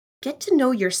get to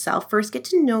know yourself first, get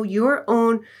to know your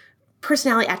own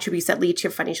personality attributes that lead to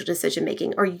your financial decision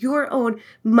making, or your own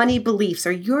money beliefs,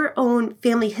 or your own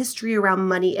family history around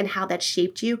money and how that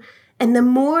shaped you. And the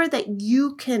more that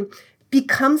you can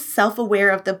become self-aware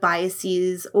of the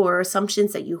biases or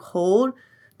assumptions that you hold,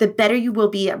 the better you will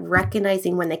be at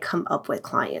recognizing when they come up with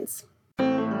clients.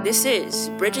 This is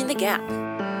Bridging the Gap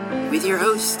with your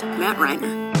host, Matt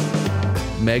Reiner.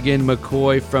 Megan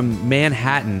McCoy from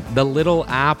Manhattan, the Little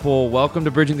Apple. Welcome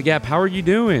to Bridging the Gap. How are you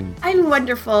doing? I'm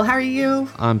wonderful. How are you?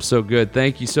 I'm so good.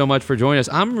 Thank you so much for joining us.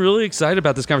 I'm really excited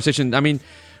about this conversation. I mean,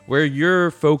 where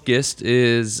you're focused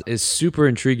is super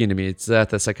intriguing to me. It's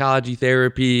the psychology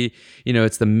therapy,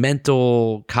 it's the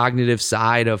mental cognitive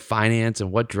side of finance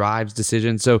and what drives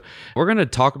decisions. So we're going to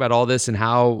talk about all this and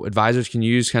how advisors can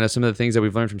use kind of some of the things that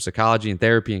we've learned from psychology and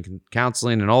therapy and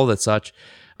counseling and all that such.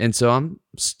 And so I'm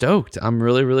stoked. I'm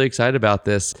really, really excited about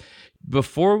this.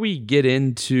 Before we get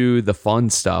into the fun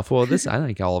stuff, I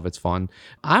think all of it's fun.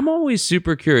 I'm always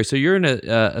super curious. So you're an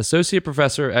associate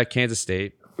professor at Kansas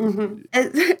State.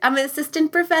 Mm-hmm. I'm an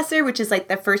assistant professor, which is like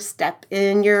the first step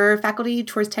in your faculty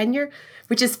towards tenure,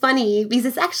 which is funny because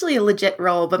it's actually a legit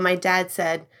role. But my dad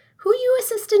said, "Who are you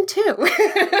assistant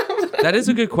to?" That is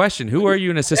a good question. Who are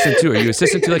you an assistant to? Are you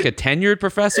assistant to like a tenured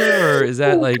professor, or is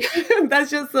that like...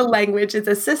 That's just the language. It's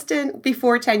assistant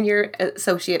before tenure,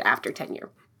 associate after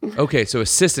tenure. Okay, so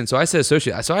assistant. So I said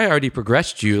associate. So I already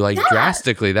progressed you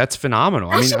drastically. That's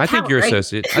phenomenal. I think you're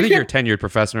associate. I think you're a tenured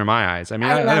professor in my eyes. I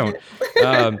don't.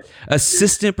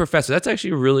 Assistant professor. That's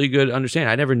actually a really good understanding.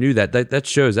 I never knew that. That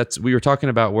shows. We were talking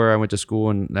about where I went to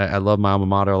school, and I love my alma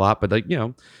mater a lot, but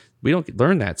we don't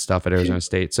learn that stuff at Arizona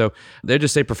State. So they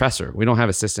just say professor. We don't have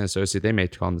assistant associate. They may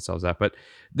call themselves that. But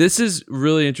this is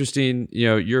really interesting.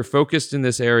 You're focused in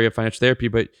this area of financial therapy,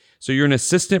 but so you're an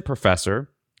assistant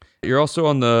professor. You're also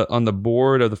on the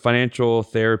board of the Financial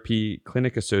Therapy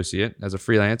Clinic Associate as a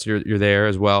freelance. You're there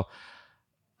as well.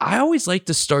 I always like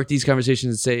to start these conversations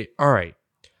and say, all right,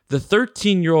 the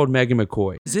 13-year-old Megan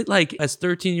McCoy, is it like as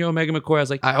 13-year-old Megan McCoy, I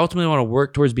was like, I ultimately want to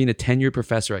work towards being a tenured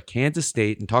professor at Kansas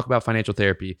State and talk about financial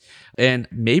therapy. And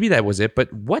maybe that was it,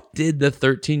 but what did the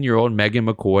 13-year-old Megan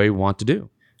McCoy want to do?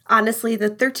 Honestly, the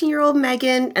 13-year-old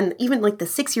Megan and even like the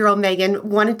 6-year-old Megan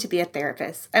wanted to be a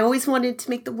therapist. I always wanted to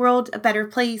make the world a better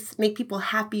place, make people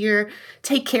happier,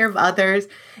 take care of others.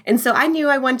 And so I knew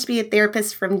I wanted to be a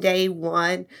therapist from day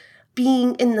one.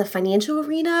 Being in the financial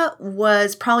arena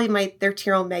was probably my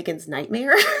 13-year-old Megan's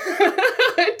nightmare.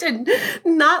 I did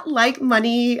not like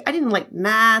money. I didn't like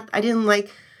math. I didn't like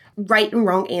right and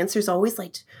wrong answers. I always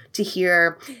liked to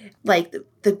hear like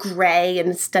the gray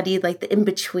and study like the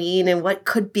in-between and what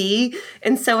could be.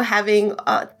 And so having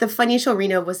the financial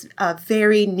arena was a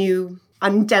very new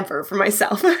endeavor for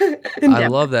myself. I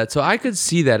love that. So I could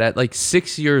see that at like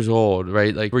 6 years old,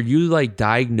 right? Like, were you like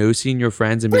diagnosing your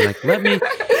friends and being like, let me,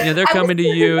 they're coming to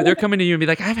you and be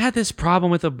like, I've had this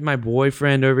problem with my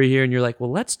boyfriend over here. And you're like,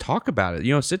 well, let's talk about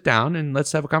it. Sit down and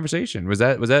let's have a conversation. Was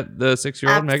that the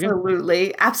 6-year-old Megan?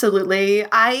 Absolutely.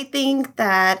 I think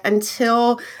that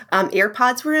until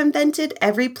AirPods were invented,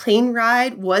 every plane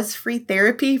ride was free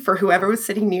therapy for whoever was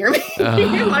sitting near me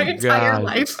my entire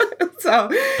life.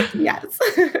 So, yes.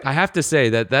 I have to say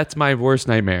that's my worst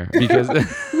nightmare because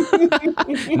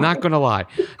not gonna lie.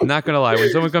 When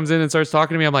someone comes in and starts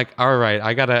talking to me, I'm like, all right,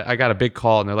 I got a big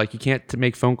call, and they're like, you can't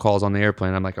make phone calls on the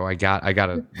airplane. I'm like, oh, I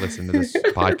gotta listen to this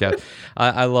podcast.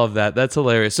 I love that. That's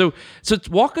hilarious. So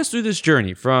walk us through this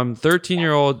journey from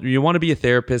 13-year-old. You want to be a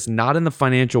therapist, not in the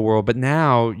financial world, but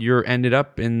now you're ended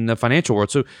up in the financial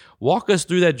world. So walk us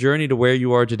through that journey to where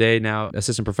you are today, now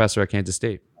assistant professor at Kansas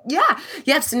State.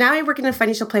 Yeah. So now I work in a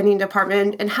financial planning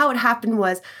department. And how it happened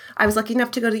was I was lucky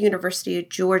enough to go to the University of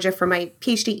Georgia for my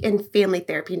PhD in family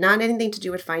therapy, not anything to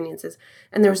do with finances.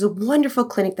 And there was a wonderful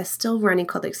clinic that's still running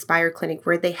called the Expire Clinic,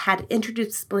 where they had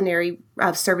interdisciplinary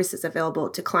services available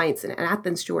to clients in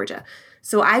Athens, Georgia.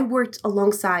 So I worked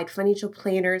alongside financial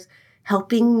planners,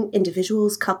 helping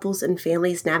individuals, couples, and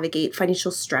families navigate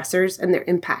financial stressors and their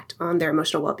impact on their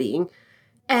emotional well-being.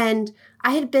 And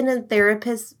I had been a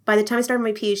therapist. By the time I started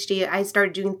my PhD, I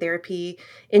started doing therapy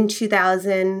in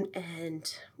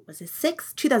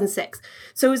 2006.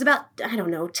 So it was about,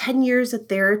 10 years of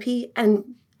therapy.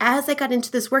 And as I got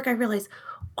into this work, I realized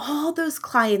all those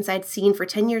clients I'd seen for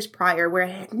 10 years prior where I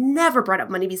had never brought up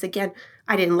money because, again,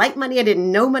 I didn't like money, I didn't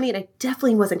know money, and I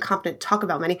definitely wasn't competent to talk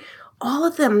about money. All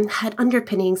of them had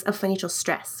underpinnings of financial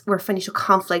stress or financial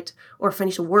conflict or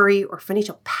financial worry or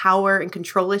financial power and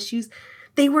control issues.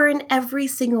 They were in every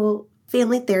single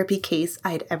family therapy case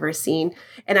I'd ever seen.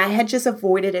 And I had just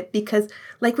avoided it because,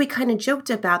 like we kind of joked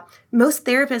about, most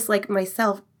therapists like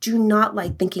myself do not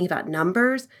like thinking about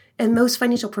numbers. And most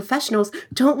financial professionals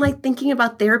don't like thinking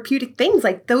about therapeutic things.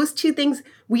 Like those two things,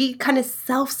 we kind of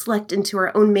self-select into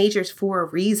our own majors for a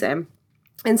reason.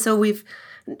 And so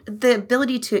the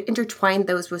ability to intertwine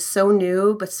those was so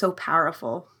new, but so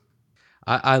powerful.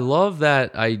 I love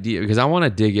that idea because I want to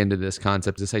dig into this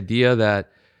concept, this idea that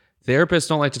therapists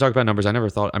don't like to talk about numbers. I never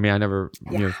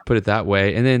put it that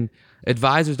way. And then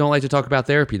advisors don't like to talk about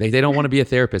therapy. They don't want to be a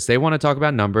therapist. They want to talk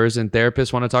about numbers, and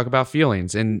therapists want to talk about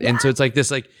feelings. And so it's like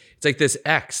this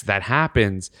X that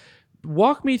happens.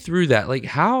 Walk me through that. Like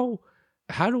how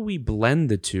do we blend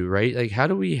the two, right? Like how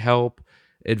do we help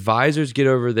advisors get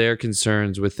over their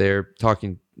concerns with their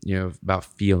talking, about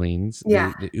feelings,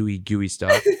 the ooey gooey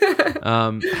stuff.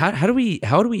 How do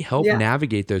we help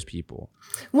navigate those people?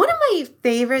 One of my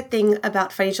favorite thing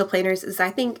about financial planners is I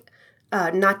think,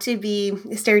 not to be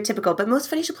stereotypical, but most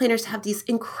financial planners have these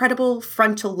incredible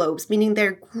frontal lobes, meaning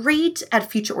they're great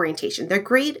at future orientation. They're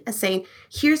great at saying,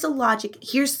 here's the logic,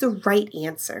 here's the right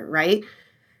answer, right?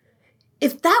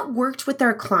 If that worked with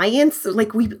our clients,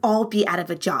 like we'd all be out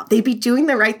of a job. They'd be doing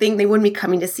the right thing. They wouldn't be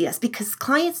coming to see us because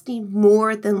clients need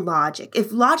more than logic.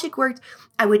 If logic worked,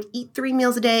 I would eat 3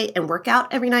 meals a day and work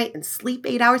out every night and sleep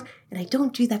 8 hours. And I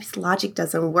don't do that because logic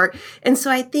doesn't work. And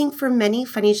so I think for many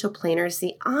financial planners,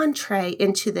 the entree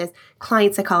into this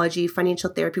client psychology, financial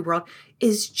therapy world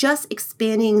is just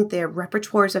expanding their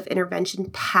repertoires of intervention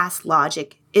past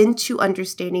logic into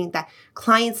understanding that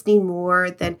clients need more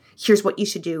than here's what you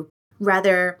should do.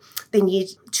 Rather, they need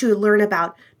to learn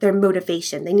about their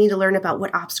motivation. They need to learn about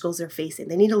what obstacles they're facing.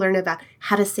 They need to learn about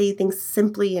how to say things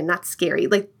simply and not scary.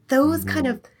 Like those kind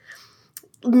of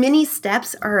mini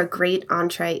steps are a great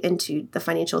entree into the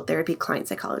financial therapy client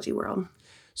psychology world.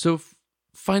 So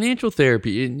financial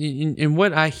therapy, in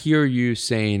what I hear you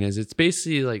saying is it's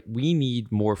basically like we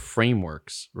need more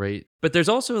frameworks, right? But there's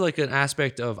also like an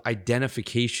aspect of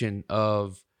identification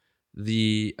of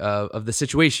the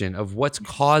situation, of what's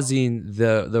causing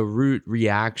the root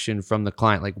reaction from the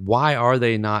client. Like, why are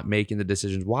they not making the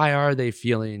decisions? Why are they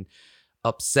feeling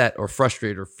upset or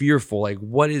frustrated or fearful? Like,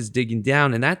 what is digging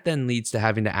down? And that then leads to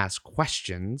having to ask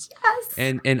questions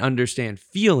and understand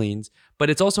feelings. But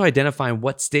it's also identifying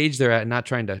what stage they're at and not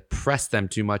trying to press them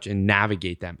too much and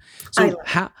navigate them. So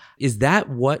how is that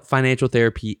what financial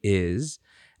therapy is?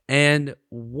 And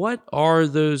what are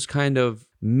those kind of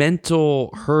mental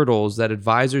hurdles that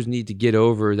advisors need to get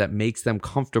over that makes them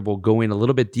comfortable going a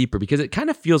little bit deeper? Because it kind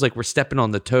of feels like we're stepping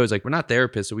on the toes, like we're not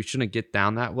therapists, so we shouldn't get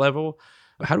down that level.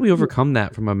 How do we overcome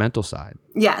that from a mental side?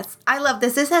 Yes, I love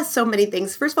this. This has so many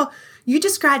things. First of all, you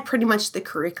described pretty much the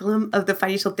curriculum of the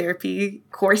financial therapy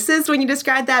courses. When you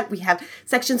describe that, we have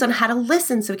sections on how to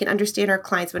listen so we can understand our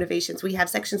clients' motivations. We have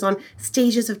sections on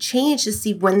stages of change to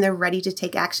see when they're ready to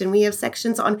take action. We have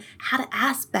sections on how to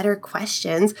ask better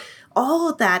questions. All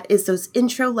of that is those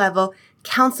intro level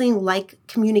counseling-like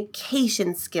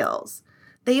communication skills.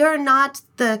 They are not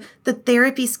the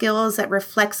therapy skills that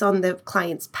reflects on the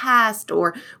client's past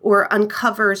or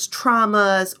uncovers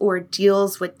traumas or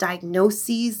deals with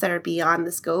diagnoses that are beyond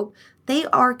the scope. They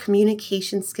are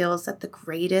communication skills that the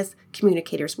greatest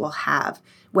communicators will have,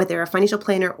 whether a financial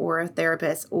planner or a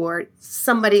therapist or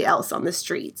somebody else on the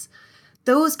streets.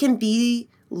 Those can be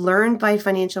learned by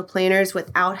financial planners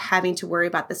without having to worry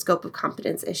about the scope of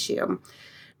competence issue.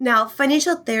 Now,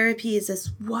 financial therapy is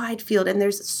this wide field, and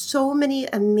there's so many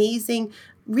amazing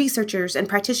researchers and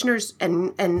practitioners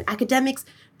and academics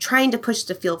trying to push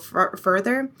the field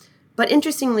further. But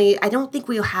interestingly, I don't think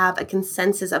we'll have a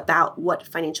consensus about what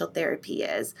financial therapy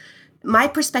is. My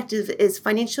perspective is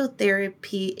financial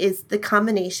therapy is the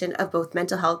combination of both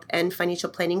mental health and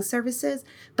financial planning services,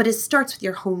 but it starts with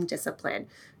your home discipline.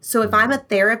 So if I'm a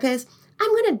therapist, I'm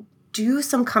going to do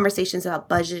some conversations about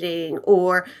budgeting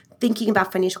or thinking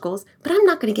about financial goals, but I'm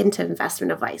not going to get into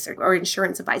investment advice or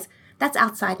insurance advice. That's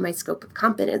outside my scope of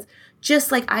competence.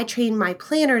 Just like I train my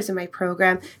planners in my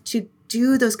program to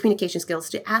do those communication skills,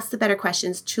 to ask the better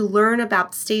questions, to learn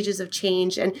about stages of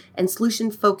change and solution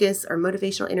focus or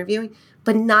motivational interviewing,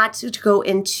 but not to go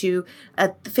into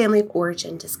a family of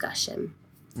origin discussion.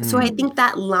 So I think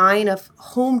that line of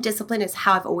home discipline is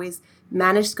how I've always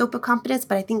managed scope of competence,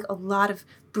 but I think a lot of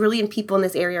brilliant people in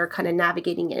this area are kind of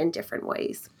navigating it in different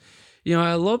ways. You know,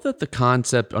 I love that the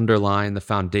concept underlying the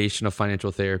foundation of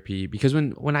financial therapy, because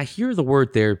when I hear the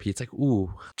word therapy, it's like,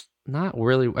 ooh, not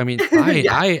really. I mean,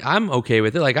 I'm okay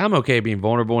with it. Like, I'm okay being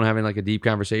vulnerable and having like a deep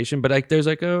conversation, but like there's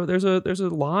a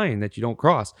line that you don't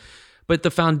cross. But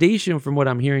the foundation from what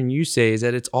I'm hearing you say is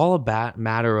that it's all about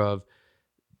matter of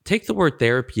take the word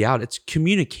therapy out, it's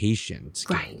communication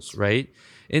skills, right?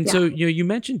 And so, you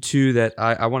mentioned too that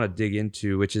I want to dig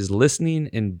into, which is listening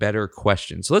and better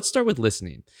questions. So let's start with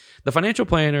listening. The financial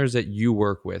planners that you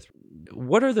work with,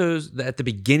 what are those at the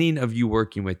beginning of you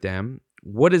working with them?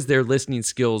 What does their listening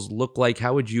skills look like?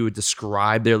 How would you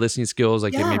describe their listening skills?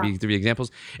 Like maybe 3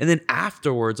 examples. And then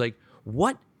afterwards, like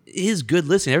what is good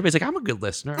listening? Everybody's like, I'm a good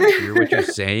listener. I hear what you're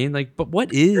saying. Like, but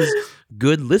what is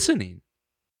good listening?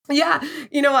 Yeah.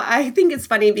 I think it's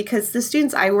funny because the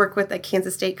students I work with at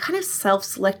Kansas State kind of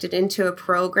self-selected into a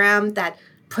program that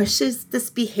pushes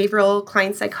this behavioral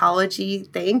client psychology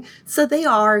thing. So they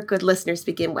are good listeners to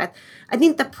begin with. I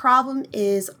think the problem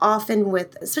is often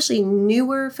with, especially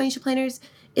newer financial planners,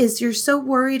 is you're so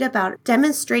worried about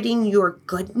demonstrating your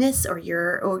goodness or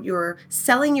you're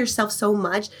selling yourself so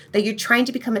much that you're trying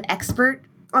to become an expert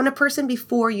on a person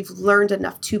before you've learned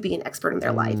enough to be an expert in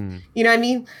their life. You know what I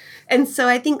mean? And so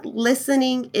I think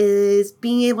listening is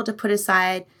being able to put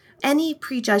aside any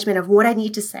prejudgment of what I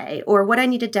need to say or what I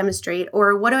need to demonstrate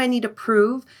or what do I need to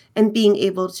prove, and being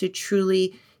able to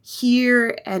truly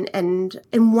hear and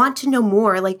want to know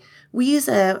more. Like we use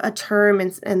a term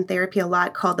in therapy a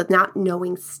lot called the not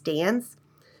knowing stance,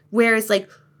 where it's like,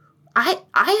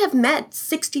 I have met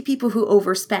 60 people who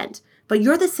overspent, but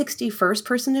you're the 61st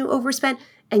person who overspent,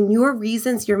 and your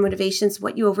reasons, your motivations,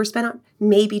 what you overspent on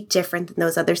may be different than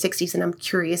those other 60s. And I'm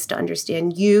curious to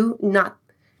understand you, not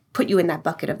put you in that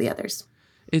bucket of the others.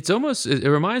 It's almost, it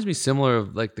reminds me similar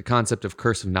of like the concept of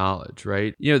curse of knowledge,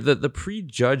 right? The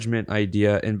prejudgment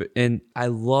idea. And I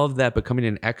love that, becoming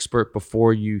an expert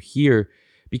before you hear,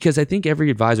 because I think every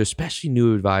advisor, especially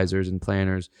new advisors and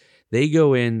planners, they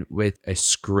go in with a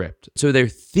script. So they're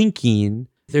thinking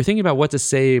about what to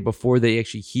say before they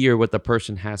actually hear what the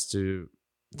person has to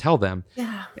tell them.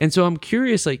 Yeah. And so I'm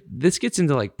curious, like this gets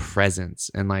into like presence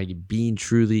and like being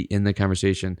truly in the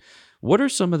conversation. What are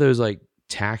some of those like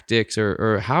tactics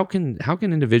or how can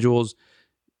individuals,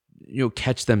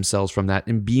 catch themselves from that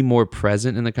and be more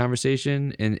present in the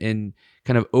conversation and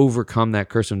kind of overcome that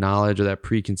curse of knowledge or that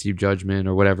preconceived judgment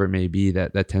or whatever it may be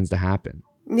that tends to happen?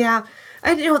 Yeah,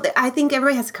 I think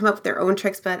everybody has to come up with their own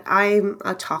tricks, but I'm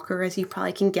a talker, as you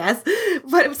probably can guess.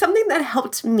 But something that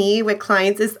helped me with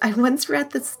clients is I once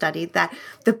read this study that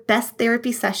the best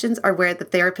therapy sessions are where the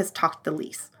therapist talked the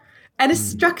least. And it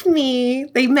struck me,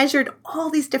 they measured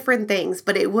all these different things,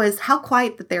 but it was how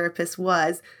quiet the therapist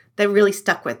was that really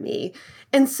stuck with me.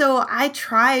 And so I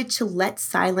try to let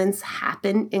silence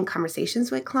happen in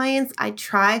conversations with clients. I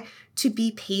try to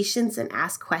be patient and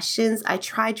ask questions. I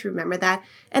try to remember that.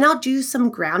 And I'll do some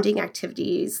grounding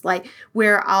activities, like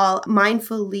where I'll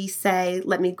mindfully say,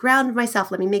 let me ground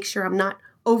myself. Let me make sure I'm not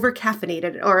over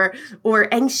caffeinated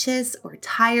or anxious or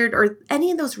tired or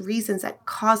any of those reasons that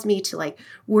cause me to like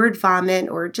word vomit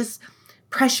or just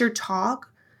pressure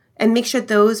talk, and make sure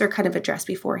those are kind of addressed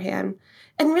beforehand.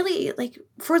 And really, like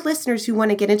for listeners who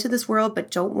want to get into this world but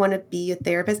don't want to be a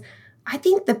therapist, I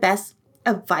think the best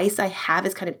advice I have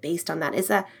is kind of based on that, is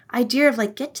that idea of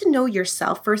like, get to know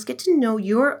yourself first, get to know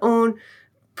your own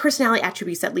personality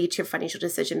attributes that lead to your financial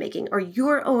decision making, or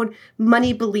your own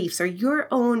money beliefs, or your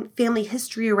own family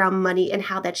history around money and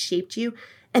how that shaped you.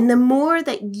 And the more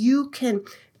that you can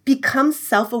become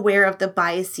self-aware of the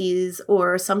biases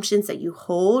or assumptions that you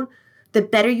hold, the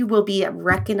better you will be at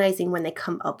recognizing when they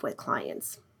come up with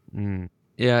clients.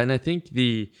 Yeah, and I think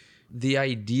the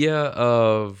idea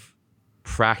of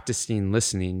practicing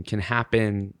listening can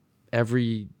happen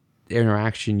every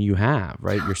interaction you have,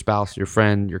 right? Your spouse, your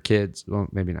friend, your kids. Well,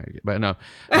 maybe not, but no,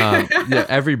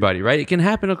 everybody, right? It can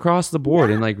happen across the board,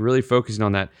 and like really focusing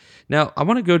on that. Now, I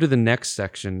want to go to the next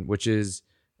section, which is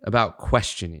about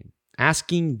questioning.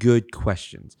 Asking good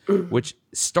questions, which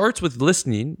starts with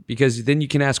listening, because then you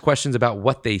can ask questions about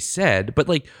what they said, but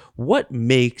like what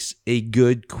makes a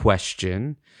good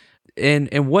question? And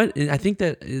I think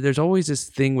that there's always this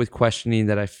thing with questioning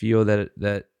that I feel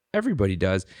that everybody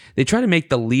does. They try to make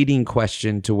the leading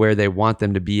question to where they want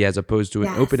them to be, as opposed to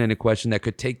an open-ended question that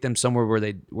could take them somewhere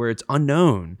where it's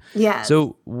unknown. Yeah.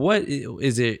 So what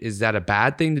is it? Is that a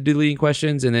bad thing to do leading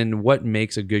questions? And then what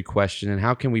makes a good question, and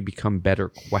how can we become better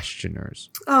questioners?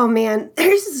 Oh man,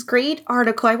 there's this great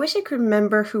article. I wish I could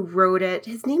remember who wrote it.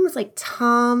 His name was like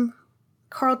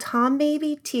Carl Tom,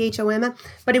 maybe, Thom,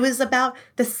 but it was about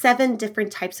the 7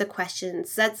 different types of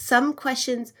questions. That some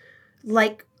questions,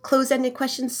 like closed-ended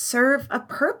questions serve a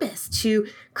purpose to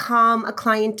calm a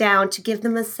client down, to give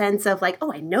them a sense of like,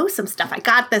 oh, I know some stuff. I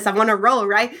got this. I'm on a roll,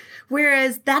 right?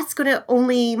 Whereas that's going to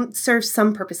only serve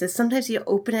some purposes. Sometimes you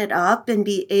open it up and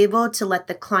be able to let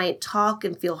the client talk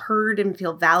and feel heard and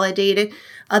feel validated.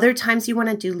 Other times you want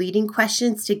to do leading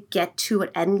questions to get to an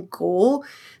end goal.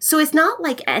 So it's not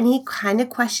like any kind of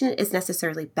question is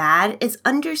necessarily bad. It's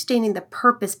understanding the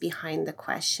purpose behind the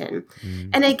question.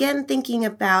 And again, thinking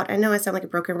about, I know I sound like a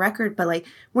broken record, but like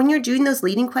when you're doing those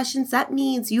leading questions, that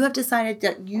means you have decided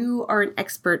that you are an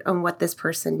expert on what this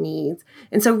person needs.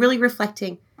 And so really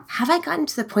reflecting, have I gotten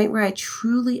to the point where I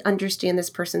truly understand this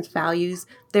person's values,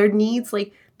 their needs,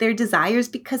 like their desires?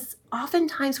 Because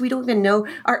oftentimes we don't even know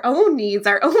our own needs,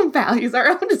 our own values, our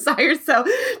own desires. So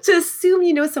to assume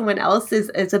you know someone else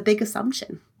is a big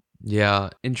assumption. Yeah.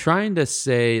 And trying to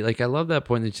say, like, I love that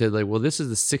point that you said, like, well, this is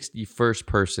the 61st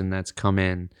person that's come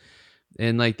in.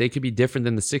 And like they could be different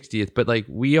than the 60th, but like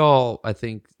we all, I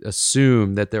think,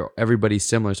 assume that everybody's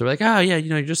similar. So we're like, oh yeah,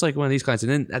 you're just like one of these clients.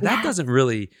 And then that doesn't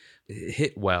really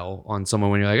hit well on someone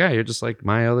when you're like, oh, you're just like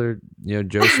my other,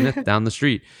 Joe Smith down the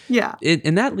street. Yeah.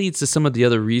 And that leads to some of the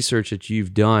other research that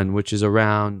you've done, which is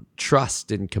around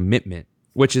trust and commitment,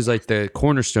 which is like the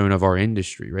cornerstone of our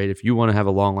industry, right? If you want to have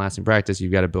a long lasting practice,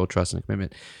 you've got to build trust and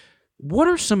commitment. What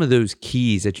are some of those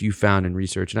keys that you found in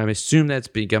research? And I assume that's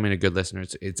becoming a good listener.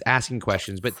 It's asking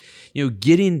questions, but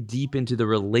getting deep into the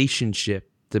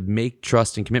relationship to make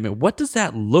trust and commitment. What does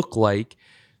that look like?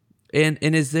 And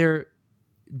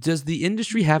does the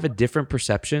industry have a different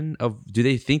perception of, do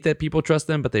they think that people trust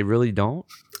them, but they really don't?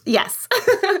 Yes,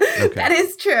 Okay. That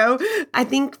is true. I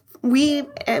think we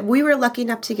were lucky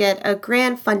enough to get a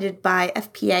grant funded by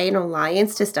FPA and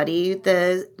Alliance to study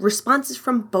the responses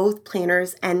from both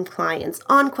planners and clients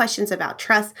on questions about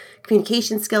trust,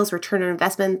 communication skills, return on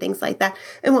investment, and things like that.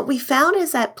 And what we found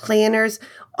is that planners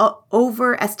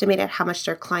overestimated how much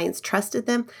their clients trusted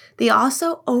them. They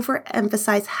also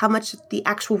overemphasized how much the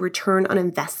actual return on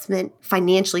investment,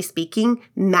 financially speaking,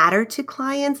 mattered to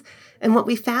clients. And what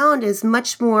we found is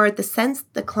much more the sense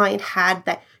the client had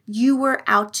that you were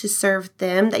out to serve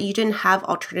them, that you didn't have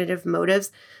alternative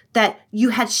motives, that you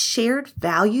had shared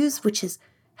values, which is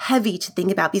heavy to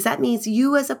think about because that means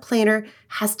you as a planner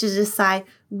has to decide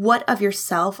what of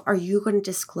yourself are you going to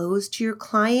disclose to your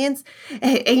clients.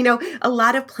 And, a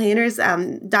lot of planners,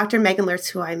 Dr. Megan Lertz,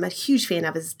 who I'm a huge fan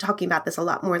of, is talking about this a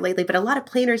lot more lately, but a lot of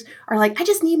planners are like, I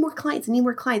just need more clients,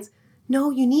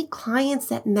 No, you need clients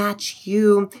that match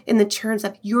you in the terms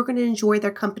of you're going to enjoy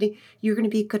their company. You're going to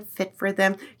be a good fit for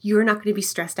them. You're not going to be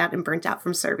stressed out and burnt out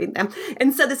from serving them.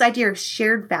 And so this idea of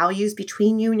shared values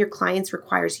between you and your clients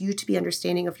requires you to be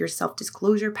understanding of your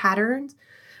self-disclosure patterns.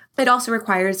 It also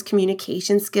requires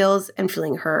communication skills and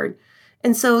feeling heard.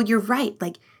 And so you're right.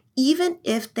 Like, even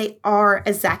if they are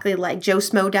exactly like Joe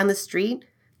Smo down the street,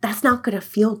 that's not going to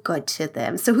feel good to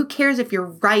them. So who cares if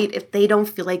you're right if they don't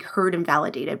feel like heard and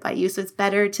validated by you? So it's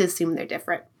better to assume they're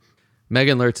different.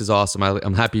 Megan Lertz is awesome.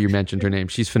 I'm happy you mentioned her name.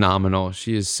 She's phenomenal.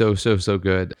 She is so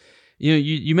good.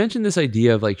 You mentioned this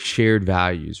idea of like shared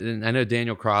values. And I know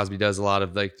Daniel Crosby does a lot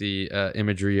of like the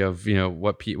imagery of,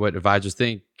 what advisors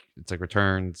think. It's like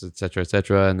returns, et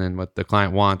cetera, and then what the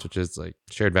client wants, which is like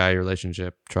shared value,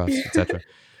 relationship, trust, et cetera.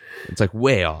 It's like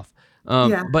way off.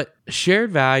 But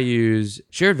shared values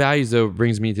though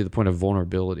brings me to the point of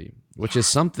vulnerability, which is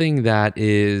something that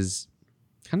is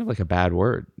kind of like a bad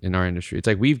word in our industry. It's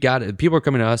like people are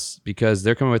coming to us because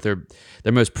they're coming with their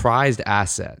most prized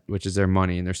asset, which is their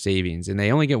money and their savings, and they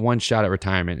only get one shot at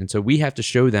retirement. And so we have to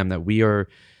show them that we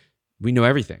know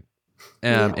everything,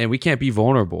 and we can't be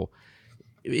vulnerable.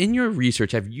 In your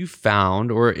research, have you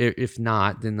found, or if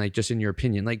not, then like just in your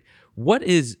opinion, like what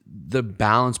is the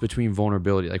balance between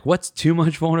vulnerability? Like what's too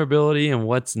much vulnerability and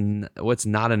what's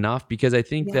not enough? Because I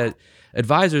think that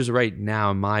advisors right now,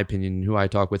 in my opinion, who I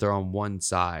talk with, are on one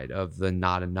side of the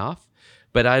not enough,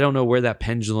 but I don't know where that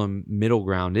pendulum middle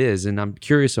ground is. And I'm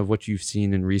curious of what you've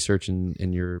seen in research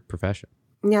in your profession.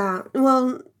 Yeah.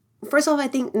 Well, first of all, I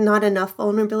think not enough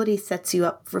vulnerability sets you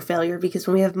up for failure because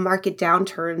when we have market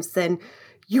downturns, then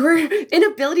your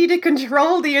inability to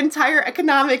control the entire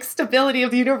economic stability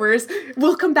of the universe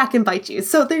will come back and bite you.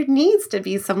 So there needs to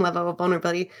be some level of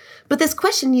vulnerability. But this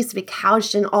question needs to be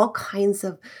couched in all kinds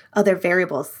of other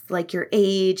variables, like your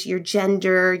age, your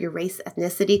gender, your race,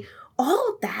 ethnicity.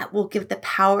 All of that will give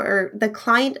the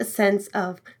client a sense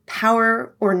of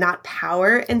power or not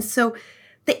power. And so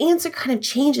the answer kind of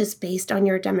changes based on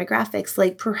your demographics.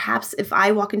 Like perhaps if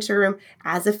I walk into a room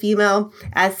as a female,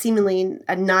 as seemingly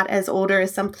not as older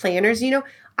as some planners,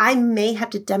 I may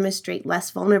have to demonstrate less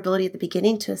vulnerability at the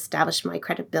beginning to establish my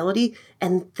credibility.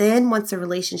 And then once a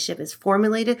relationship is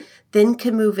formulated, then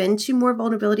can move into more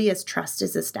vulnerability as trust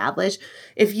is established.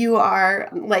 If you are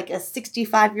like a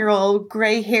 65-year-old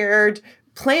gray-haired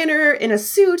planner in a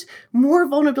suit, more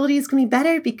vulnerability is going to be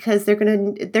better because they're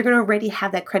going to already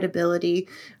have that credibility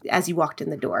as you walked in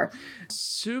the door.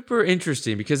 Super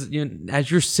interesting, because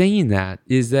as you're saying that,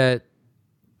 is that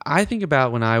I think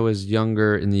about when I was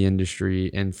younger in the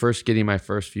industry and first getting my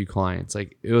first few clients,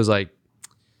 like it was like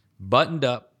buttoned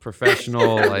up,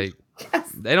 professional, like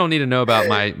yes. They don't need to know about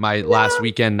my last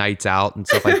weekend nights out and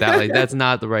stuff like that. Like that's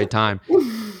not the right time.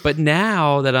 But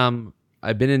now that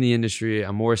I've been in the industry,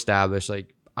 I'm more established,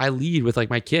 like I lead with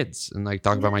like my kids and like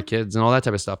talk about my kids and all that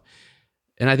type of stuff.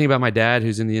 And I think about my dad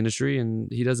who's in the industry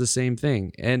and he does the same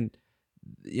thing. And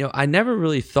I never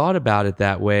really thought about it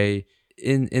that way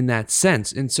in that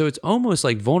sense. And so it's almost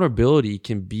like vulnerability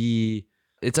can be,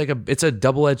 it's a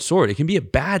double-edged sword. It can be a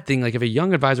bad thing. Like if a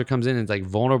young advisor comes in and is like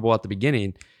vulnerable at the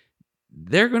beginning,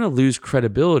 they're going to lose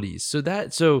credibility.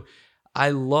 So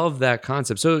I love that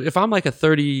concept. So if I'm like a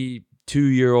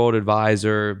 32-year-old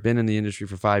advisor, been in the industry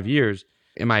for 5 years,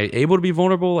 am I able to be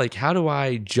vulnerable? Like, how do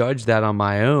I judge that on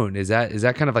my own? Is that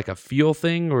kind of like a feel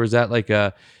thing, or is that like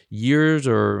a years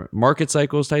or market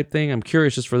cycles type thing? I'm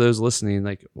curious, just for those listening,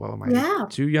 like, well, am I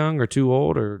too young or too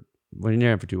old, or when you're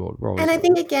never too old? And I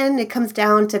think, again, it comes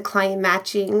down to client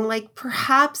matching. Like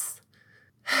perhaps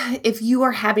if you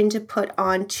are having to put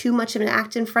on too much of an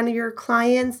act in front of your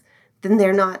clients, then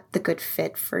they're not the good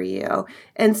fit for you.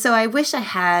 And so I wish I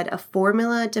had a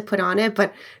formula to put on it,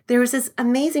 but there was this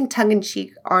amazing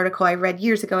tongue-in-cheek article I read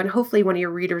years ago, and hopefully one of your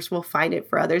readers will find it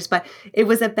for others, but it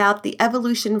was about the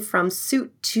evolution from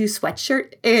suit to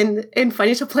sweatshirt in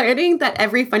financial planning, that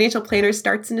every financial planner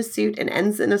starts in a suit and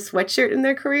ends in a sweatshirt in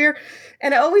their career.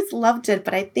 And I always loved it,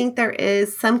 but I think there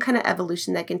is some kind of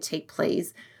evolution that can take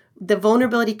place. The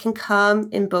vulnerability can come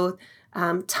in both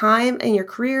time in your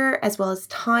career as well as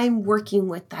time working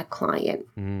with that client.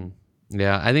 Mm.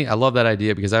 Yeah, I think I love that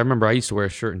idea, because I remember I used to wear a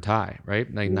shirt and tie,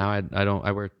 right? Like now I don't.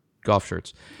 I wear golf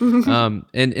shirts, and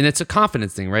it's a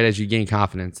confidence thing, right? As you gain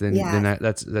confidence, then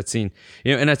that's seen.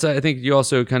 And that's, I think you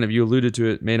also you alluded to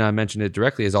it, may not mention it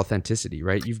directly, as authenticity,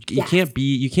 right?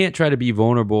 You can't try to be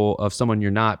vulnerable of someone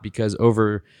you're not, because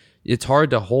it's hard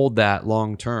to hold that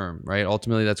long term, right?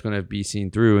 Ultimately, that's going to be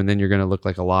seen through, and then you're going to look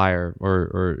like a liar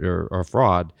or a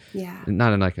fraud. Yeah,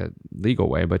 not in like a legal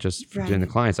way, but just in the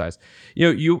client's eyes.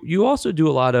 You also do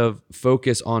a lot of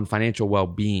focus on financial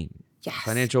well-being. Yes,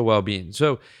 financial well-being.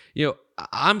 So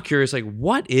I'm curious, like,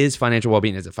 what is financial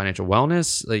well-being? Is it financial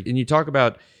wellness? Like, and you talk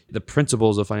about the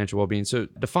principles of financial well-being. So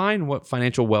define what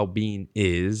financial well-being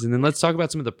is, and then let's talk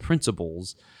about some of the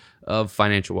principles of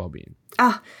financial well-being.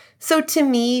 So to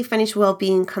me, financial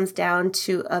well-being comes down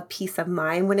to a peace of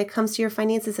mind when it comes to your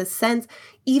finances, a sense,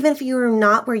 even if you're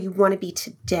not where you want to be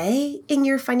today in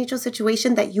your financial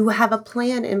situation, that you have a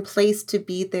plan in place to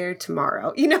be there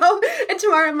tomorrow, and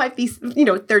tomorrow might be,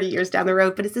 30 years down the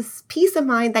road, but it's this peace of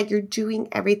mind that you're doing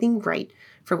everything right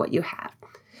for what you have.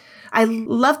 I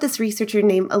love this researcher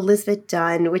named Elizabeth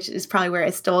Dunn, which is probably where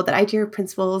I stole that idea of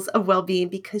principles of well-being,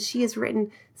 because she has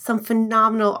written some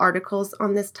phenomenal articles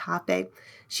on this topic.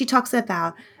 She talks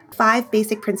about 5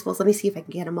 basic principles. Let me see if I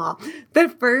can get them all. The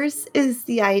first is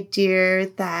the idea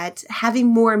that having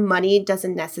more money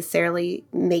doesn't necessarily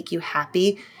make you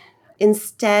happy.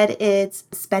 Instead, it's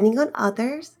spending on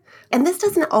others. And this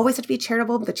doesn't always have to be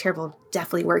charitable, but charitable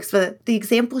definitely works. But the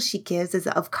example she gives is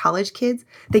of college kids.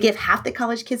 They give half the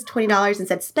college kids $20 and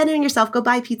said, spend it on yourself, go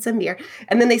buy pizza and beer.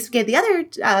 And then they gave the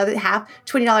other half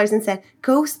 $20 and said,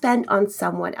 go spend on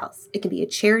someone else. It can be a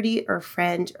charity or a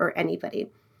friend or anybody.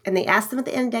 And they asked them at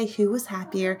the end of the day who was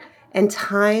happier. And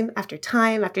time after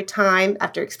time after time,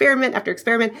 after experiment,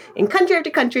 in country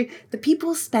after country, the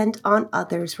people spent on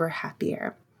others were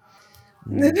happier.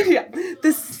 Yeah.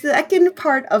 The second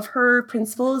part of her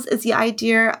principles is the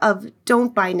idea of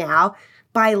don't buy now,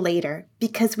 buy later,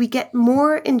 because we get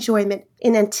more enjoyment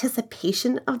in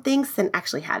anticipation of things than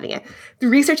actually having it. The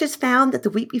research has found that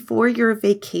the week before your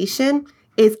vacation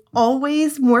is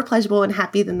always more pleasurable and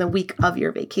happy than the week of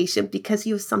your vacation, because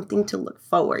you have something to look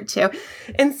forward to.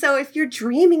 And so if you're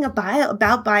dreaming about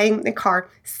buying a car,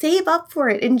 save up for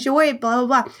it, enjoy it, blah,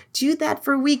 blah, blah. Do that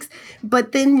for weeks,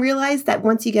 but then realize that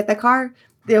once you get the car,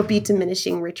 there'll be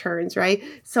diminishing returns, right?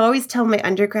 So I always tell my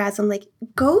undergrads, I'm like,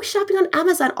 go shopping on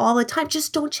Amazon all the time.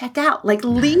 Just don't check out. Like,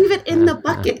 leave it in the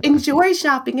bucket. Enjoy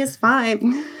shopping is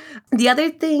fine. The other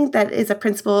thing that is a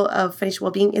principle of financial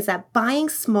well-being is that buying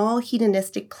small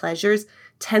hedonistic pleasures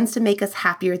tends to make us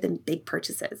happier than big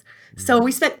purchases. So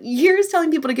we spent years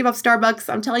telling people to give up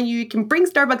Starbucks. I'm telling you, you can bring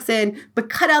Starbucks in, but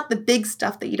cut out the big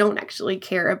stuff that you don't actually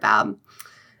care about.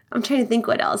 I'm trying to think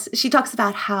what else. She talks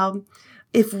about how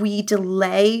if we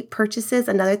delay purchases,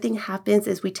 another thing happens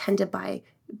is we tend to buy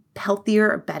healthier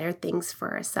or better things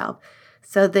for ourselves.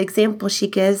 So the example she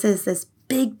gives is this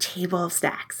big table of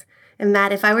snacks. And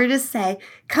that if I were to say,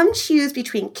 come choose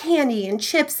between candy and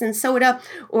chips and soda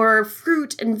or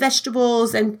fruit and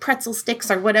vegetables and pretzel sticks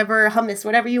or whatever, hummus,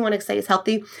 whatever you want to say is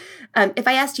healthy. If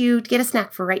I asked you to get a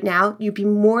snack for right now, you'd be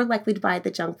more likely to buy the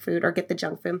junk food or get the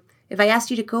junk food. If I asked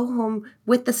you to go home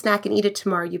with the snack and eat it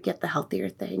tomorrow, you get the healthier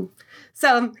thing.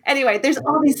 So anyway, there's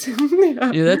all these.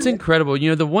 Yeah, that's incredible.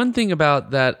 The one thing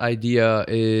about that idea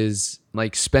is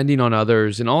like spending on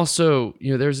others. And also,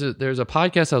 there's a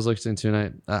podcast I was listening to,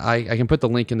 and I can put the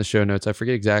link in the show notes. I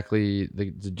forget exactly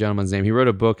the gentleman's name. He wrote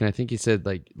a book, and I think he said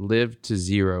like Live to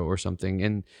Zero or something.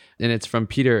 And it's from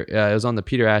Peter. It was on the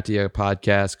Peter Attia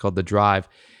podcast called The Drive.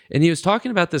 And he was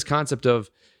talking about this concept of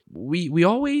we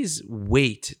always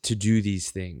wait to do these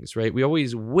things, right? We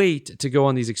always wait to go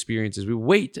on these experiences. We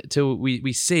wait till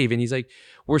we save. And he's like,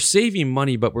 we're saving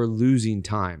money, but we're losing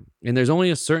time. And there's only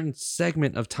a certain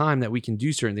segment of time that we can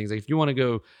do certain things. Like if you want to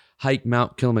go hike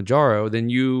Mount Kilimanjaro, then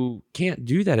you can't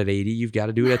do that at 80. You've got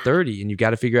to do it at 30, and you've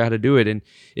got to figure out how to do it. And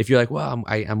if you're like, well,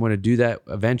 I'm going to do that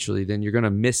eventually, then you're going to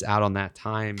miss out on that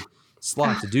time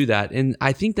slot to do that. And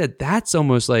I think that that's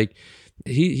almost like,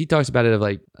 he talks about it of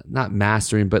like not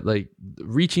mastering, but like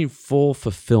reaching full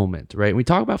fulfillment, right? We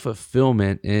talk about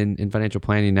fulfillment in financial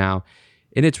planning now,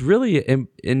 and it's really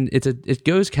it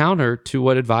goes counter to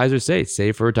what advisors say: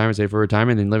 save for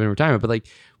retirement, and live in retirement. But like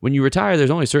when you retire,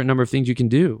 there's only a certain number of things you can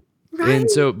do, right?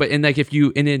 And so,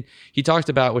 then he talked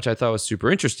about, which I thought was super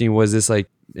interesting, was this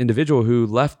like individual who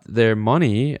left their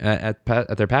money at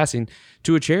their passing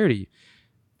to a charity,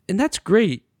 and that's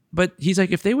great. But he's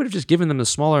like, if they would have just given them the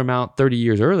smaller amount 30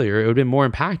 years earlier, it would have been more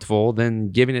impactful than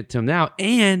giving it to them now.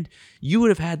 And you would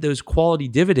have had those quality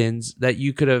dividends that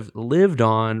you could have lived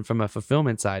on from a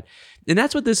fulfillment side. And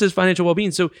that's what this is, financial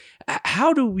well-being. So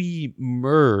how do we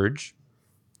merge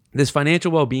this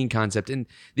financial well-being concept and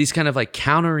these kind of like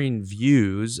countering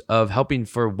views of helping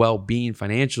for well-being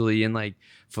financially and like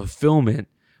fulfillment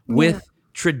with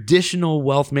traditional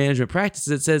wealth management practices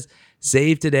that says,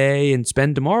 save today and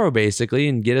spend tomorrow, basically,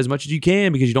 and get as much as you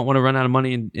can because you don't want to run out of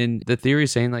money. In the theory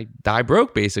saying like die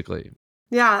broke, basically.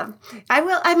 Yeah,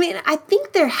 I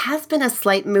think there has been a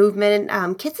slight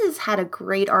movement. Kids has had a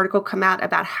great article come out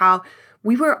about how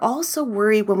we were also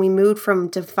worried when we moved from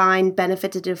defined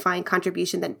benefit to defined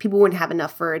contribution that people wouldn't have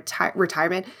enough for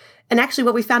retirement. And actually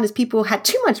what we found is people had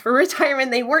too much for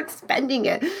retirement. They weren't spending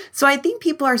it. So I think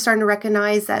people are starting to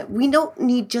recognize that we don't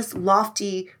need just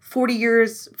lofty 40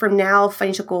 years from now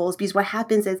financial goals, because what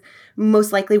happens is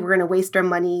most likely we're going to waste our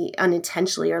money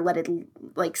unintentionally or let it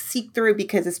like seep through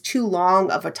because it's too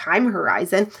long of a time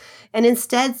horizon. And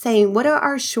instead saying, what are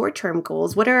our short-term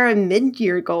goals? What are our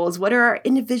mid-year goals? What are our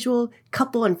individual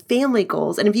couple and family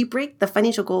goals? And if you break the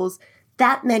financial goals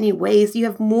that many ways, you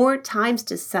have more times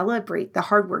to celebrate the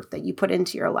hard work that you put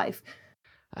into your life.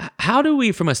 How do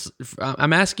we,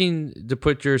 I'm asking to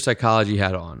put your psychology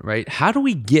hat on, right? How do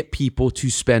we get people to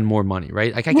spend more money,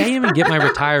 right? Like I can't even get my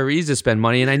retirees to spend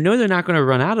money, and I know they're not going to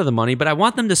run out of the money, but I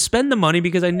want them to spend the money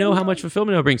because I know how much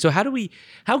fulfillment it'll bring. So how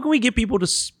can we get people to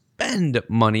spend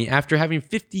money after having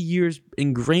 50 years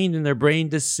ingrained in their brain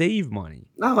to save money?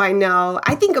 Oh, I know.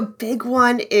 I think a big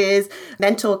one is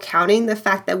mental accounting, the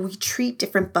fact that we treat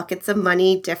different buckets of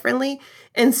money differently.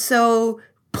 And so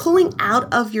pulling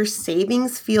out of your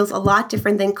savings feels a lot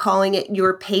different than calling it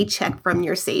your paycheck from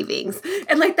your savings.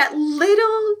 And like that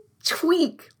little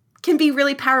tweak can be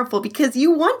really powerful because you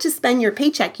want to spend your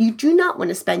paycheck. You do not want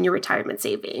to spend your retirement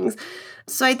savings.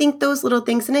 So I think those little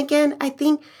things. And again, I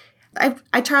think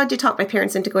I tried to talk my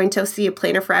parents into going to see a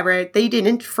planner forever. They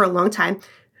didn't for a long time.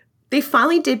 They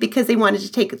finally did because they wanted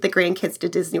to take the grandkids to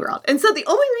Disney World. And so the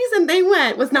only reason they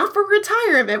went was not for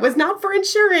retirement, was not for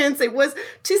insurance. It was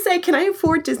to say, can I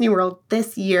afford Disney World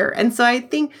this year? And so I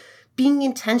think being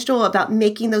intentional about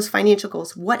making those financial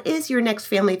goals. What is your next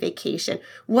family vacation?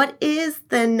 What is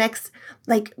the next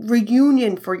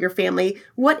reunion for your family?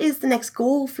 What is the next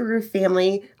goal for your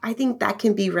family? I think that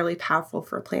can be really powerful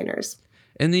for planners.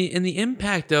 And the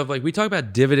impact of, we talk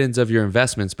about dividends of your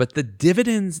investments, but the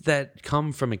dividends that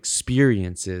come from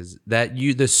experiences that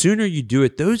the sooner you do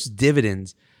it, those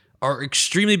dividends are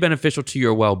extremely beneficial to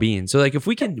your well-being. So if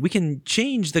we can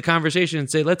change the conversation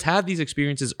and say, let's have these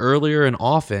experiences earlier and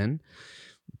often,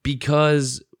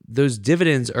 because those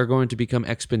dividends are going to become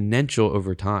exponential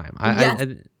over time. I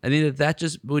think that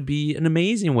just would be an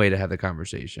amazing way to have the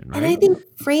conversation, right? And I think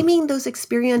framing those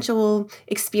experiential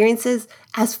experiences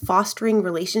as fostering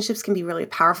relationships can be really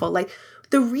powerful. Like,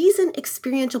 the reason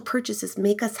experiential purchases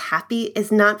make us happy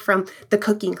is not from the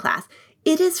cooking class.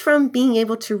 It is from being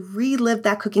able to relive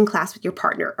that cooking class with your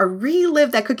partner or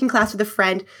relive that cooking class with a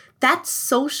friend. That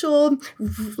social,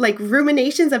 like,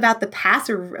 ruminations about the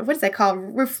past, or what is that called?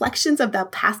 Reflections of the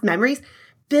past memories,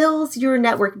 builds your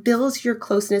network, builds your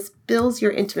closeness, builds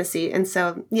your intimacy. And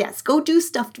so, yes, go do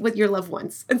stuff with your loved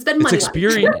ones and spend money on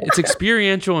it. It's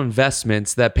experiential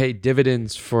investments that pay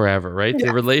dividends forever, right? Yeah.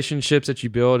 The relationships that you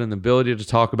build and the ability to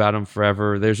talk about them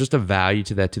forever, there's just a value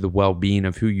to that, to the well-being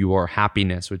of who you are,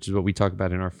 happiness, which is what we talk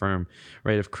about in our firm,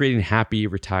 right? Of creating happy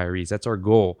retirees. That's our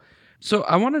goal. So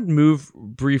I want to move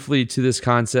briefly to this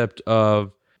concept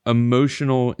of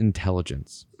emotional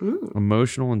intelligence.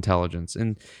 Emotional intelligence.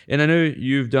 And I know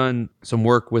you've done some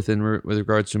work with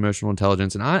regards to emotional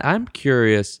intelligence. And I'm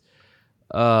curious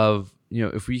of,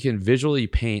 if we can visually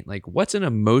paint, like, what's an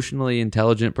emotionally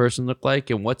intelligent person look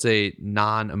like and what's a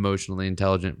non-emotionally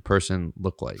intelligent person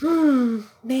look like? Man,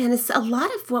 it's a lot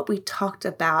of what we talked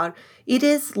about. It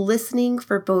is listening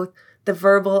for both the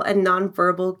verbal and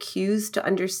nonverbal cues to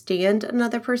understand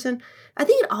another person. I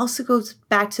think it also goes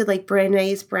back to, like,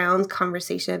 Brené Brown's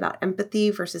conversation about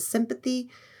empathy versus sympathy.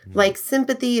 Like,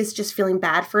 sympathy is just feeling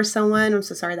bad for someone. I'm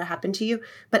so sorry that happened to you.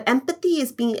 But empathy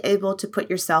is being able to put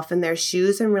yourself in their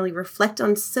shoes and really reflect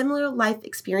on similar life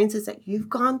experiences that you've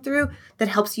gone through that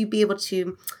helps you be able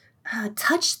to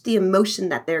touch the emotion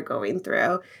that they're going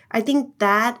through. I think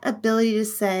that ability to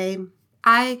say,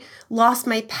 I lost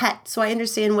my pet, so I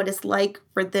understand what it's like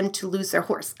for them to lose their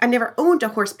horse. I never owned a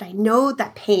horse, but I know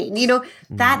that pain.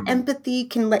 That empathy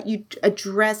can let you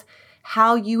address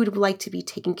how you would like to be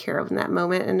taken care of in that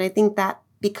moment. And I think that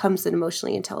becomes an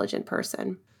emotionally intelligent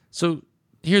person. So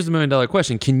here's the $1 million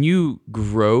question. Can you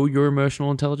grow your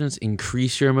emotional intelligence,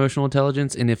 increase your emotional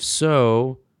intelligence? And if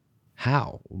so,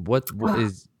 how? What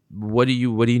do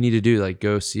you need to do? Like,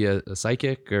 go see a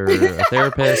psychic or a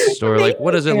therapist, or like,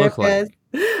 what does it look like?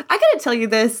 I got to tell you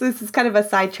this is kind of a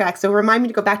sidetrack, so remind me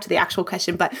to go back to the actual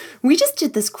question, but we just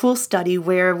did this cool study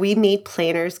where we made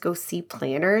planners go see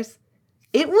planners.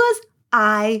 It was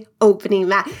eye-opening,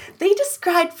 Matt. They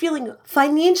described feeling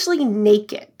financially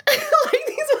naked.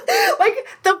 like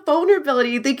the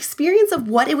vulnerability, the experience of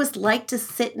what it was like to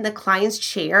sit in the client's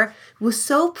chair was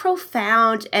so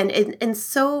profound and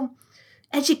so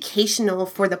educational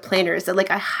for the planners. So,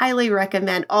 like, I highly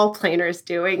recommend all planners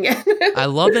doing it. I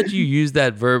love that you use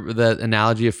that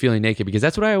analogy of feeling naked, because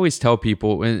that's what I always tell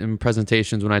people in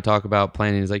presentations when I talk about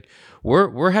planning. Is like,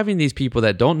 we're having these people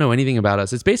that don't know anything about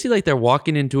us. It's basically like they're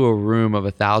walking into a room of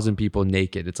 1,000 people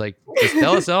naked. It's like, just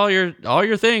tell us all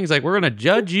your things. Like, we're gonna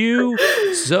judge you.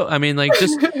 So I mean, like,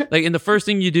 just like, and the first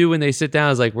thing you do when they sit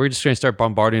down is like, we're just gonna start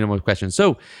bombarding them with questions.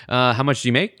 So, how much do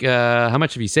you make? How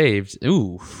much have you saved?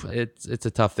 Ooh, it's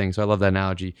a tough thing. So I love that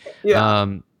analogy. Yeah.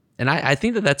 And I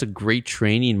think that that's a great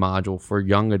training module for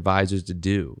young advisors to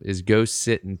do, is go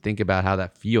sit and think about how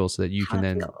that feels so that you can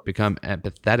then become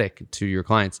empathetic to your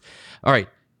clients. All right.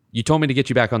 You told me to get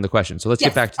you back on the question. So let's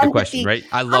get back to the question, right?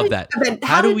 I love that.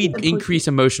 How do we increase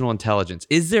emotional intelligence?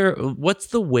 What's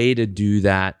the way to do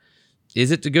that? Is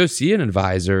it to go see an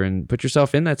advisor and put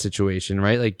yourself in that situation,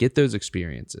 right? Like, get those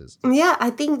experiences. Yeah, I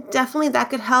think definitely that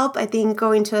could help. I think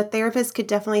going to a therapist could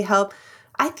definitely help.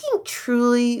 I think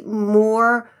truly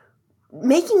more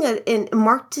making a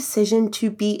marked decision to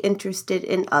be interested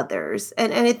in others.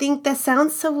 And I think that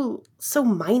sounds so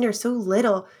minor, so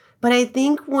little. But I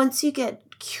think once you get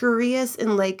curious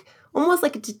in, like, almost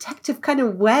like a detective kind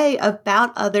of way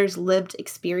about others' lived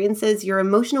experiences, your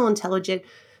emotional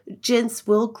intelligence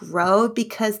will grow,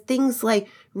 because things like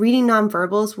reading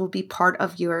nonverbals will be part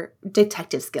of your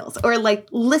detective skills, or like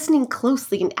listening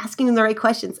closely and asking the right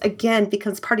questions, again,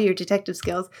 becomes part of your detective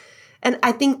skills. And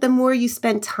I think the more you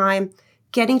spend time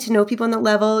getting to know people on that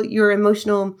level, your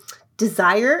emotional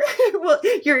desire,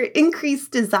 your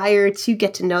increased desire to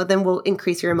get to know them will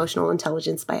increase your emotional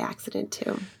intelligence by accident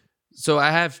too. So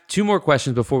I have 2 more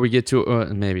questions before we get to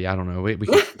maybe, I don't know. We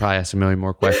could probably ask a million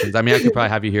more questions. I mean, I could probably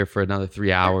have you here for another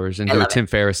 3 hours and do a Tim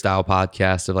Ferriss style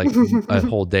podcast of like a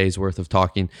whole day's worth of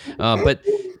talking. But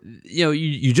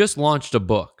you just launched a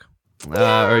book,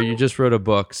 or you just wrote a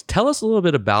book. Tell us a little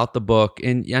bit about the book.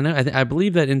 And I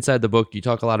believe that inside the book you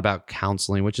talk a lot about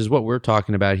counseling, which is what we're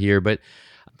talking about here. But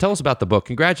tell us about the book.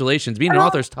 Congratulations, being an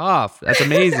author is tough. That's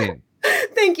amazing.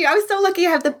 Thank you. I was so lucky. I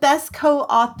have the best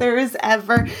co-authors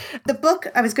ever. The book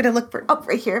I was going to look for,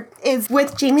 right here, is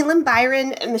with Jamie Lynn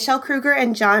Byron and Michelle Kruger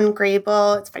and John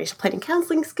Grable. It's Financial Planning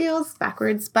Counseling Skills,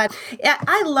 backwards. But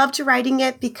I loved writing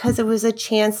it because it was a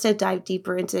chance to dive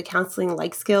deeper into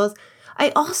counseling-like skills.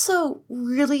 I also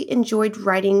really enjoyed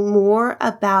writing more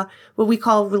about what we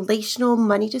call relational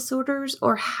money disorders,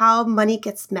 or how money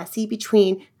gets messy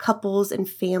between couples and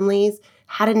families,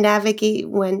 how to navigate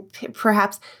when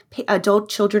perhaps adult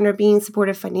children are being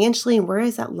supported financially, and where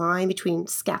is that line between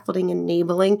scaffolding and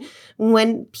enabling,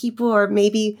 when people are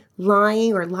maybe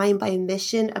lying or lying by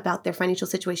omission about their financial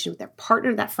situation with their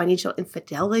partner, that financial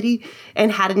infidelity,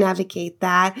 and how to navigate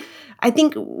that. I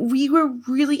think we were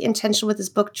really intentional with this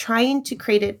book, trying to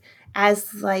create it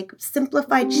as like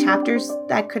simplified chapters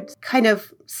that could kind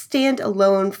of stand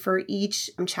alone for each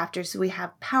chapter. So we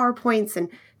have PowerPoints and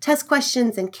test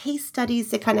questions and case studies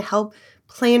that kind of help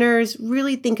planners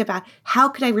really think about, how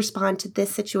could I respond to this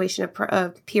situation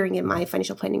appearing in my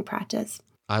financial planning practice?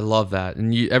 I love that.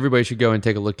 And everybody should go and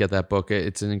take a look at that book.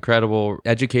 It's an incredible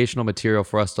educational material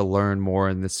for us to learn more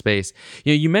in this space.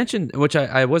 You mentioned, which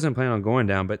I wasn't planning on going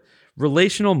down, but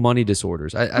relational money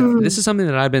disorders. This is something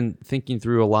that I've been thinking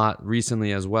through a lot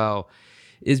recently as well,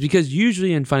 is because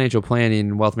usually in financial planning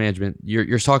and wealth management,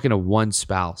 you're talking to one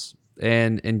spouse,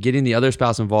 and getting the other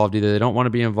spouse involved, either they don't want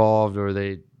to be involved, or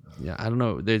I don't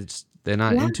know, they're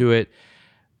not into it.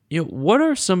 What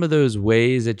are some of those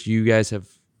ways that you guys have,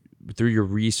 through your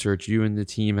research, you and the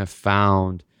team have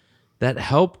found that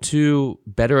help to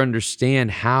better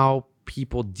understand how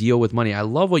people deal with money? I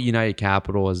love what United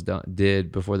Capital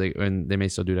did before and they may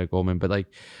still do it at Goldman, but like,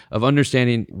 of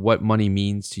understanding what money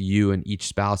means to you and each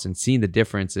spouse and seeing the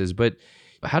differences. But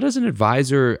how does an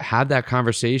advisor have that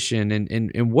conversation,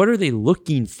 and what are they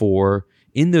looking for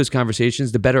in those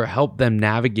conversations to better help them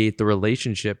navigate the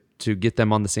relationship to get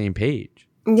them on the same page?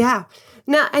 Yeah.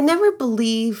 Now, I never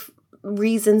believe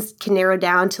reasons can narrow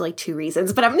down to like two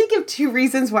reasons, but I'm going to give two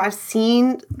reasons where I've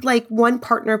seen like one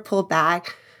partner pull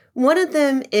back. One of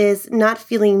them is not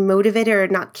feeling motivated or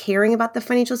not caring about the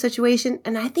financial situation.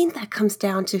 And I think that comes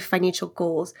down to financial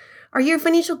goals. Are your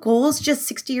financial goals just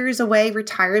 60 years away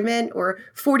retirement, or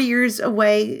 40 years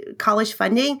away college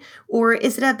funding? Or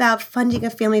is it about funding a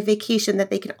family vacation that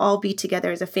they can all be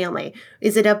together as a family?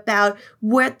 Is it about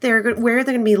where they're going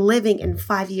to be living in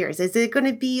 5 years? Is it going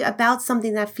to be about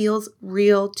something that feels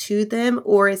real to them?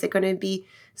 Or is it going to be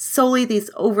solely these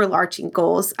overarching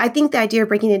goals? I think the idea of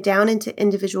breaking it down into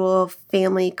individual,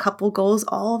 family, couple goals,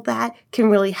 all of that can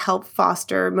really help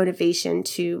foster motivation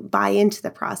to buy into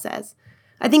the process.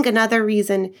 I think another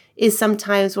reason is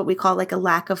sometimes what we call like a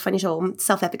lack of financial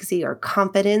self-efficacy or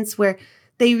confidence, where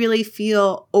they really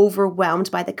feel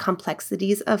overwhelmed by the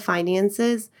complexities of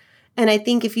finances. And I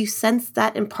think if you sense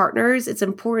that in partners, it's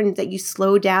important that you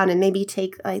slow down and maybe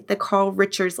take like the Carl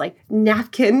Richards like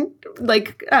napkin,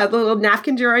 like the little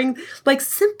napkin drawing, like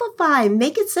simplify,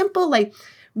 make it simple. Like,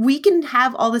 we can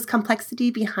have all this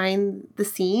complexity behind the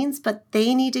scenes, but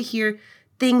they need to hear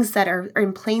things that are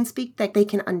in plain speak that they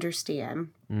can understand.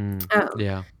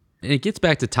 Yeah. And it gets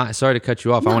back to time. Sorry to cut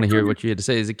you off. I want to hear what you had to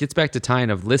say. It gets back to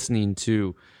time of listening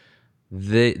to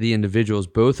the individuals,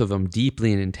 both of them,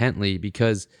 deeply and intently,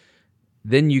 because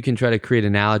then you can try to create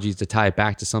analogies to tie it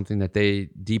back to something that they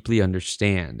deeply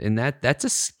understand. And that's a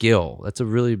skill. That's a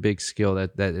really big skill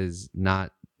that is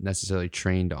not necessarily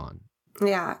trained on.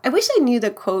 Yeah. I wish I knew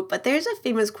the quote, but there's a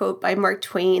famous quote by Mark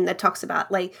Twain that talks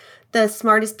about like the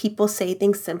smartest people say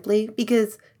things simply,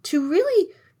 because to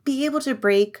really be able to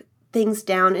break things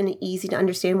down in an easy to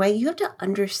understand way, you have to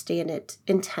understand it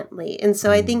intently. And so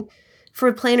I think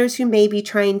for planners who may be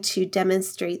trying to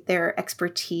demonstrate their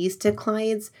expertise to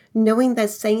clients, knowing that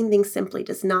saying things simply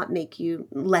does not make you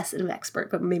less of an expert,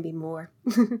 but maybe more.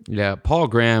 Yeah. Paul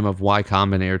Graham of Y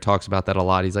Combinator talks about that a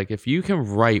lot. He's like, if you can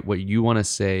write what you want to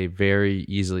say very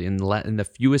easily in the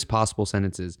fewest possible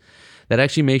sentences, that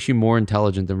actually makes you more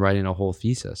intelligent than writing a whole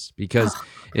thesis. Because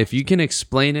if you can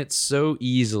explain it so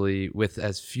easily with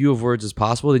as few of words as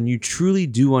possible, then you truly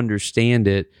do understand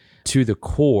it to the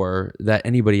core that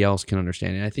anybody else can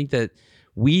understand. And I think that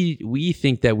we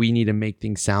think that we need to make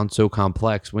things sound so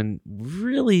complex when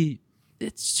really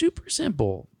it's super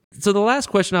simple. So the last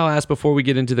question I'll ask before we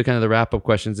get into the kind of the wrap-up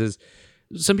questions is,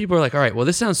 some people are like, all right, well,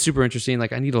 this sounds super interesting.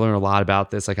 Like, I need to learn a lot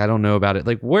about this. Like, I don't know about it.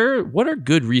 Like, what are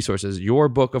good resources? Your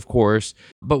book, of course,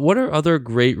 but what are other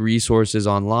great resources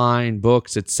online,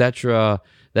 books, etc.,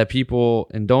 that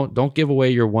people, and don't give away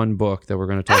your one book that we're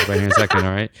going to talk about here in a second,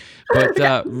 all right?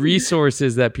 But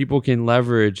resources that people can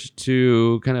leverage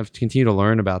to kind of continue to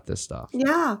learn about this stuff.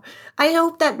 Yeah. I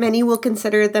hope that many will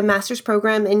consider the master's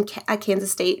program at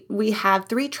Kansas State. We have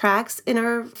 3 tracks in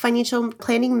our financial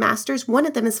planning masters. One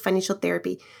of them is financial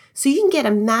therapy. So you can get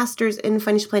a master's in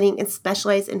financial planning and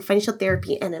specialize in financial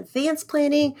therapy and advanced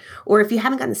planning. Or if you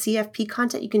haven't gotten the CFP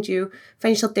content, you can do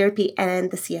financial therapy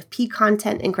and the CFP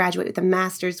content and graduate with a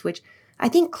master's, which I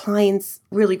think clients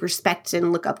really respect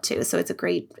and look up to. So it's a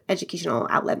great educational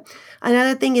outlet.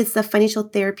 Another thing is the Financial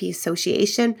Therapy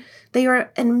Association. They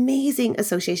are an amazing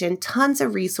association, tons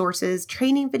of resources,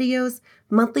 training videos,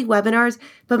 monthly webinars.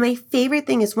 But my favorite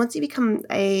thing is once you become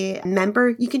a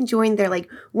member, you can join their like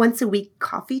once a week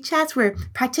coffee chats where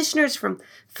practitioners from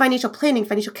financial planning,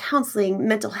 financial counseling,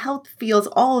 mental health fields,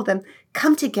 all of them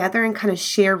come together and kind of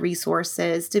share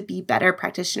resources to be better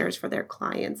practitioners for their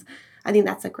clients. I think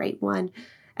that's a great one.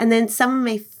 And then some of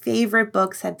my favorite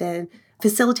books have been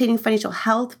Facilitating Financial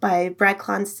Health by Brad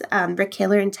Klontz, Rick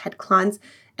Kaler, and Ted Klontz.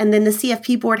 And then the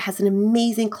CFP board has an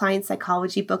amazing client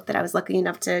psychology book that I was lucky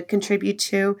enough to contribute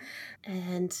to.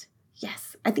 And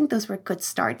yes, I think those were good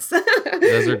starts.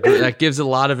 Those are good. That gives a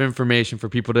lot of information for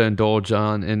people to indulge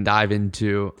on and dive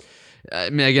into.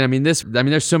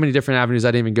 There's so many different avenues I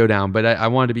didn't even go down, but I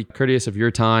wanted to be courteous of your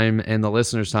time and the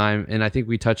listeners' time. And I think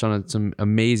we touched on some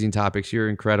amazing topics. You're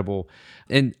incredible.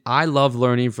 And I love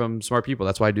learning from smart people.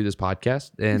 That's why I do this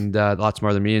podcast, and a lot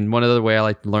smarter than me. And one other way I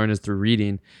like to learn is through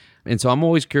reading. And so I'm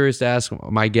always curious to ask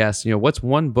my guests, what's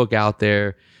one book out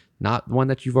there, not one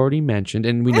that you've already mentioned,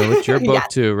 and we know it's your book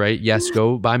too, right? Yes,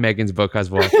 go buy Megan's book as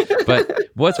well. But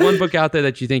what's one book out there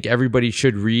that you think everybody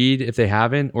should read if they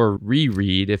haven't, or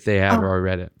reread if they have already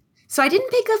read it? So I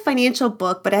didn't pick a financial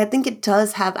book, but I think it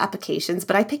does have applications.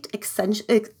 But I picked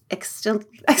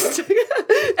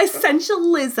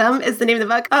Essentialism is the name of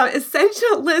the book.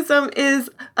 Essentialism is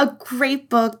a great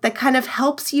book that kind of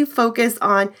helps you focus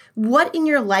on what in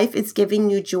your life is giving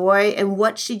you joy and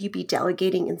what should you be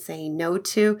delegating and saying no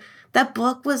to. That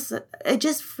book it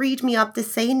just freed me up to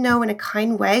say no in a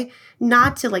kind way,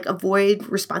 not to like avoid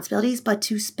responsibilities, but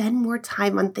to spend more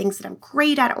time on things that I'm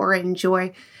great at or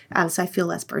enjoy. So I feel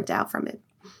less burnt out from it.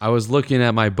 I was looking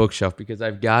at my bookshelf because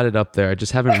I've got it up there. I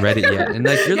just haven't read it yet. And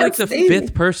you're like the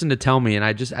 5th person to tell me, and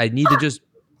I need to just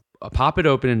pop it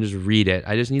open and just read it.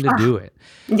 I just need to do it.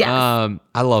 Yes.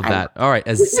 I love that. All right.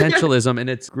 Essentialism. And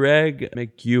it's Greg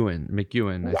McCoy.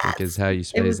 McCoy, I think is how you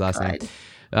spell his last name.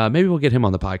 Maybe we'll get him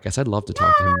on the podcast. I'd love to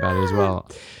talk to him about it as well.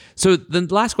 So the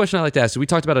last question I like to ask, so we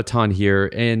talked about a ton here,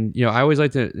 and I always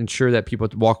like to ensure that people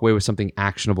walk away with something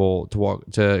actionable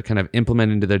to kind of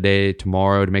implement into their day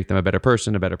tomorrow to make them a better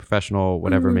person, a better professional,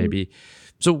 whatever it may be.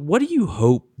 So what do you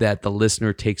hope that the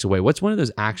listener takes away? What's one of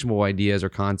those actionable ideas or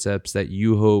concepts that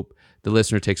you hope the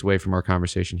listener takes away from our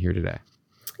conversation here today?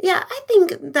 Yeah, I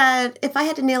think that if I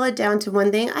had to nail it down to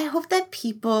one thing, I hope that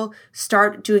people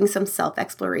start doing some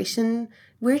self-exploration.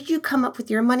 Where do you come up with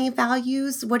your money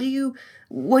values? What do you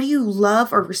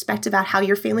love or respect about how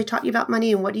your family taught you about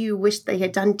money, and what do you wish they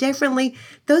had done differently?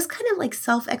 Those kind of like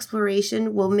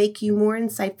self-exploration will make you more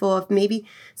insightful of maybe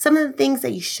some of the things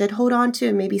that you should hold on to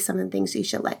and maybe some of the things you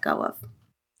should let go of.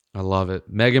 I love it.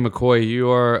 Megan McCoy,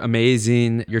 you are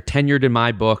amazing. You're tenured in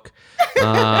my book.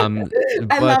 I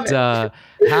love it.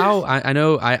 I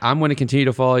know I'm going to continue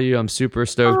to follow you. I'm super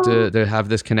stoked to have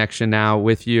this connection now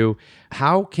with you.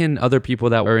 How can other people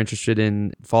that are interested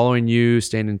in following you,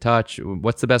 staying in touch,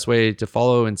 what's the best way to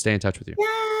follow and stay in touch with you?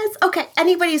 Yes. Okay.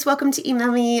 Anybody's welcome to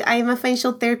email me. I am a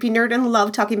financial therapy nerd and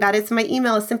love talking about it. So my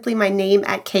email is simply my name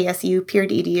at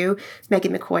ksu.edu,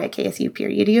 Megan McCoy at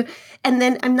ksu.edu. And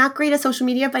then I'm not great at social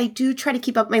media, but I do try to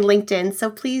keep up my LinkedIn. So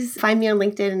please find me on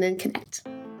LinkedIn and then connect.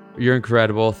 You're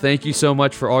incredible. Thank you so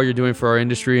much for all you're doing for our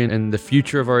industry and the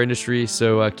future of our industry.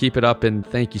 So keep it up, and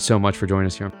thank you so much for joining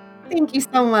us here. Thank you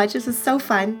so much. This is so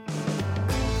fun.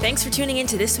 Thanks for tuning in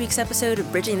to this week's episode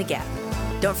of Bridging the Gap.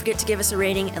 Don't forget to give us a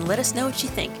rating and let us know what you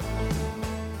think.